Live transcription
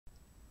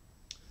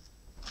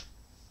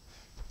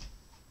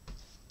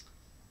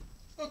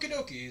Okie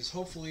dokies.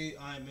 Hopefully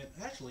I'm in.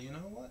 Actually, you know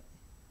what?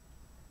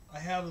 I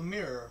have a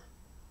mirror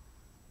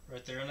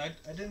right there, and I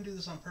didn't do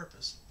this on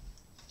purpose.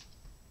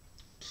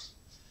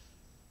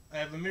 I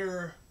have a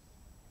mirror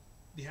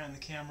behind the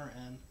camera,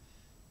 and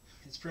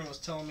it's pretty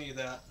much telling me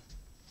that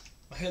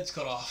my head's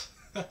cut off.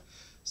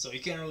 So you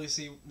can't really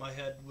see my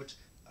head, which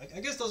I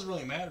guess doesn't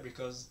really matter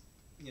because,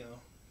 you know,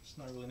 it's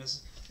not really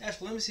necessary.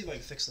 Actually, let me see if I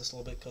can fix this a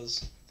little bit,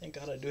 because thank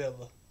God I do have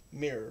a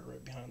mirror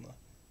right behind the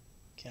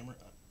camera.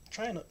 I'm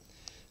trying to...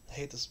 I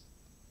hate this.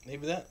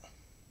 Maybe that.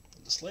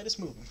 The slightest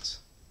movements.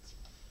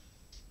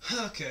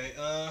 Okay,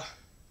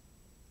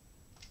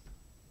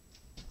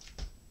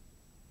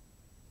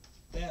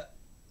 that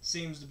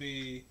seems to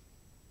be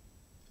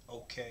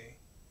okay.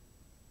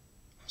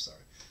 I'm sorry.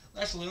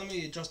 Actually, let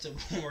me adjust it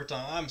one more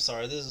time. I'm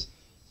sorry. This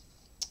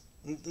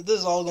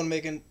is all going to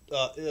make it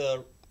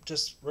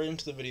just right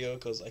into the video,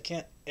 because I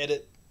can't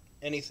edit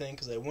anything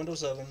because I have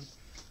Windows 7.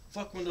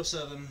 Fuck Windows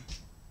 7.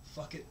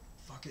 Fuck it.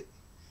 Fuck it.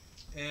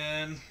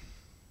 And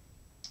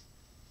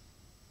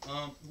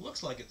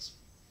looks like it's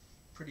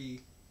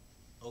pretty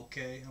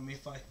okay. I mean,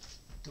 if I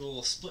do a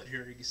little split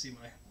here, you can see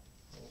my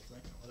whole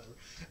thing. Whatever.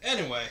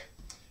 Anyway,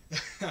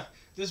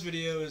 this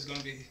video is going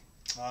to be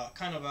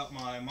kind of about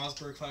my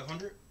Mossberg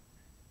 500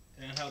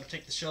 and how to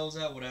take the shells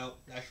out without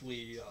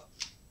actually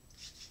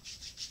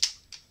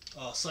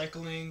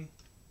cycling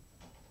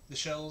the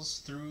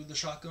shells through the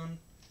shotgun.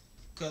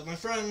 Because my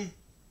friend,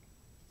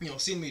 you know,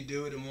 seen me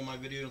do it in one of my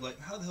videos, like,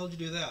 how the hell did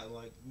you do that?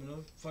 Like, you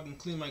know, fucking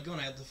clean my gun,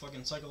 I had to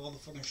fucking cycle all the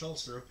fucking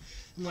shells through.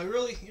 I'm like,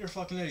 really? You're a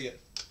fucking idiot.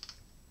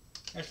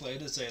 Actually, I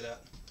did say that.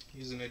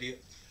 He's an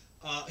idiot.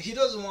 He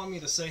doesn't want me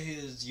to say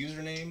his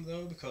username,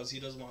 though, because he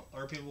doesn't want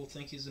other people to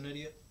think he's an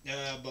idiot.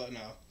 Yeah, but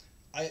no.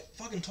 I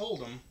fucking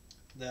told him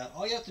that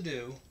all you have to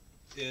do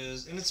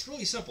is, and it's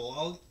really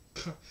simple,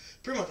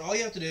 pretty much all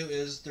you have to do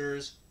is,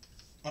 there's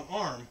an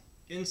arm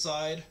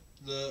inside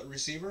the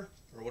receiver,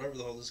 or whatever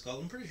the hell this is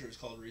called. I'm pretty sure it's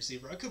called a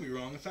receiver. I could be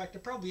wrong. In fact, I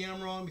probably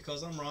am wrong,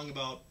 because I'm wrong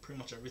about pretty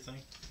much everything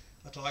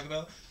I talk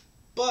about.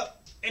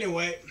 But,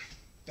 anyway,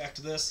 back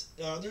to this.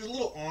 There's a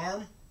little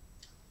arm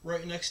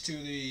right next to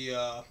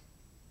the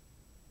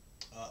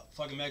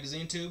fucking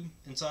magazine tube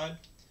inside.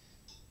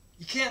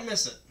 You can't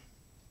miss it.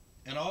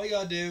 And all you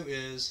gotta do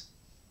is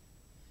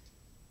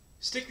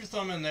stick your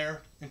thumb in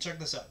there and check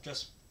this out.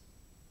 Just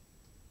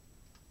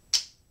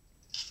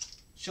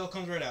shell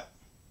comes right out.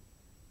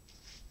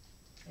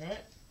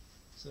 Alright?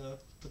 So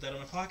put that in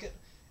my pocket,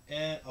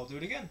 and I'll do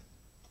it again.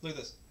 Look at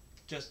this.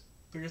 Just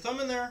put your thumb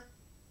in there.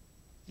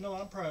 You know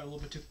what? I'm probably a little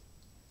bit too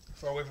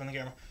far away from the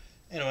camera.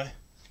 Anyway,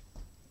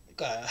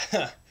 God,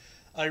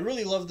 I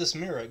really love this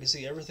mirror. I can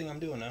see everything I'm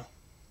doing now.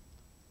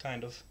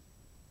 Kind of.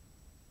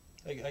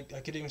 I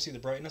could even see the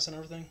brightness and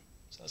everything,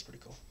 so that's pretty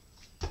cool.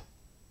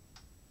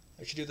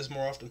 I should do this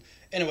more often.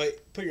 Anyway,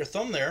 put your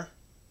thumb there.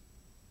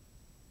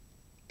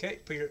 Okay,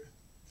 put your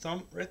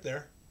thumb right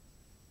there.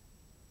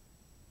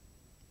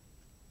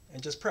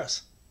 And just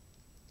press.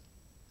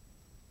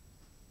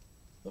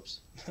 Oops.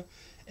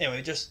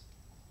 Anyway, just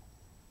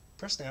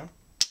press down.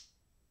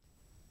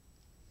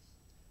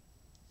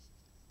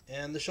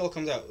 And the shell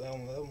comes out. That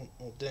one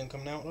didn't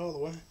come out all the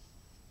way.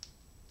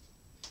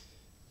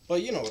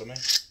 But you know what I mean.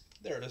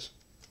 There it is.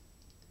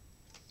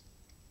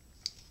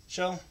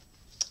 Shell.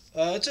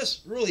 It's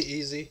just really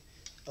easy.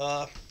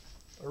 A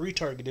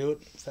retard could do it.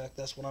 In fact,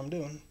 that's what I'm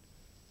doing.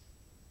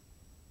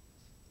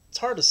 It's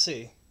hard to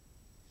see.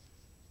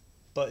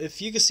 But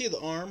if you can see the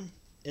arm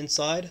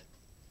inside.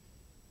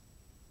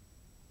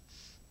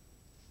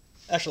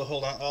 Actually,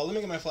 hold on. Let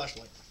me get my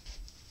flashlight.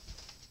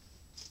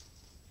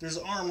 There's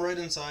an arm right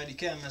inside. You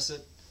can't miss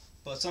it.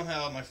 But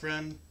somehow my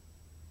friend,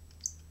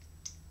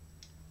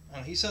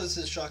 he says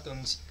his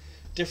shotgun's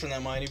different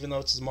than mine, even though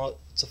it's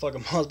a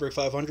fucking Mossberg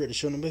 500. It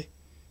shouldn't be.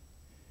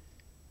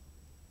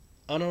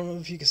 I don't know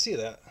if you can see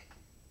that.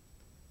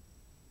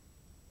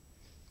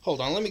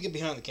 Hold on, let me get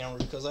behind the camera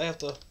because I have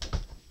to.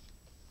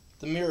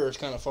 The mirror is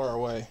kind of far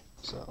away,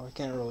 so I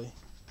can't really.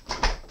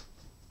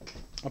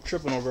 I'm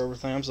tripping over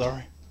everything. I'm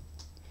sorry.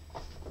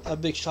 A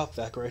big shop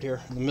vac right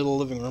here in the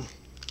middle of the living room.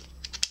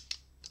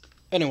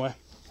 Anyway,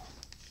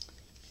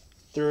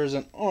 there is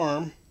an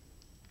arm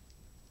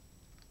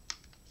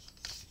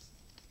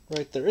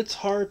right there. It's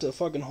hard to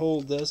fucking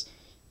hold this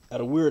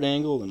at a weird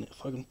angle and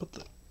fucking put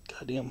the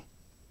goddamn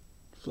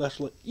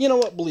flashlight. You know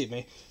what? Believe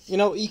me. You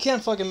know, you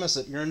can't fucking miss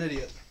it. You're an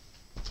idiot.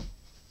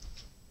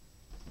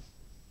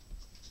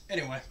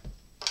 Anyway.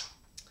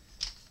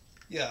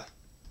 Yeah.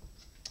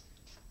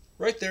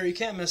 Right there. You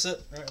can't miss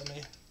it. Alright, let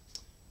me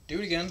do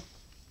it again.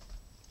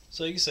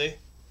 So you can see.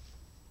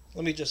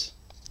 Let me just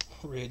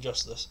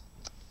readjust this.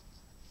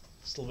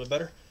 It's a little bit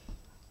better.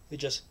 You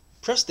just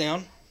press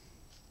down.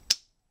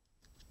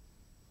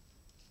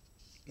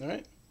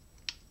 Alright.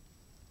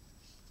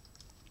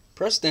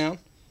 Press down.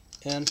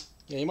 And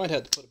yeah, you might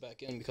have to put it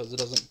back in because it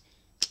doesn't.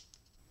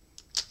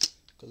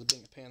 Because it's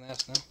being a pain in the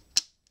ass now.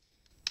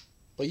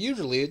 But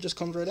usually it just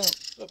comes right out.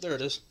 Oh, there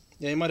it is.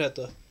 Yeah, you might have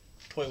to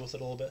toy with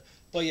it a little bit.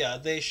 But yeah,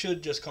 they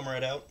should just come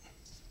right out.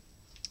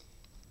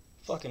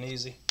 Fucking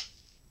easy.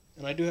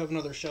 And I do have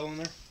another shell in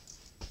there.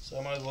 So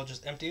I might as well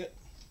just empty it.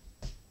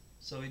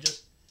 So we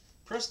just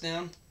press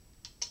down,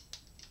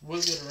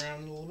 wiggle it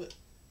around a little bit.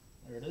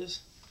 There it is.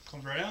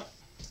 Comes right out.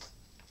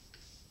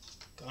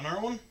 Got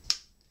another one.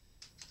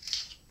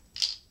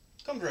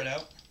 Comes right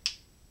out.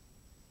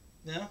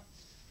 Yeah,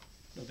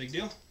 no big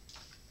deal.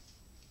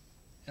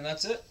 And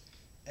that's it.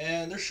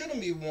 And there shouldn't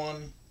be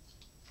one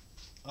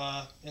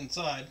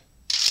inside.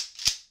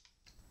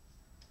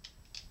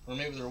 Or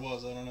maybe there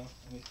was, I don't know.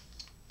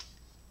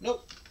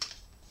 Nope.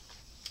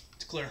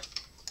 It's clear.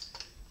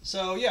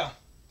 So yeah,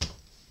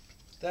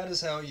 that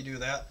is how you do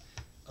that.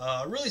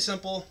 Really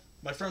simple.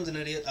 My friend's an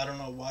idiot. I don't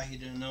know why he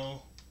didn't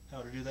know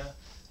how to do that.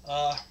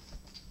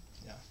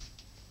 Yeah.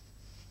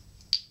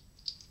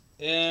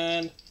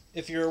 And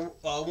if you're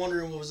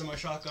wondering what was in my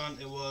shotgun,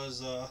 it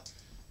was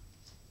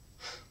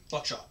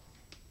buckshot.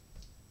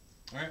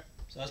 Alright,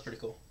 so that's pretty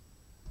cool.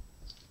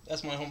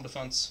 That's my home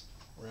defense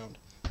round.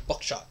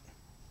 Buckshot.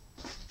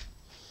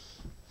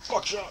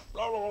 Buckshot!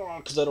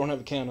 Because I don't have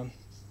a cannon.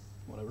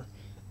 Whatever.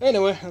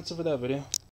 Anyway, that's it for that video.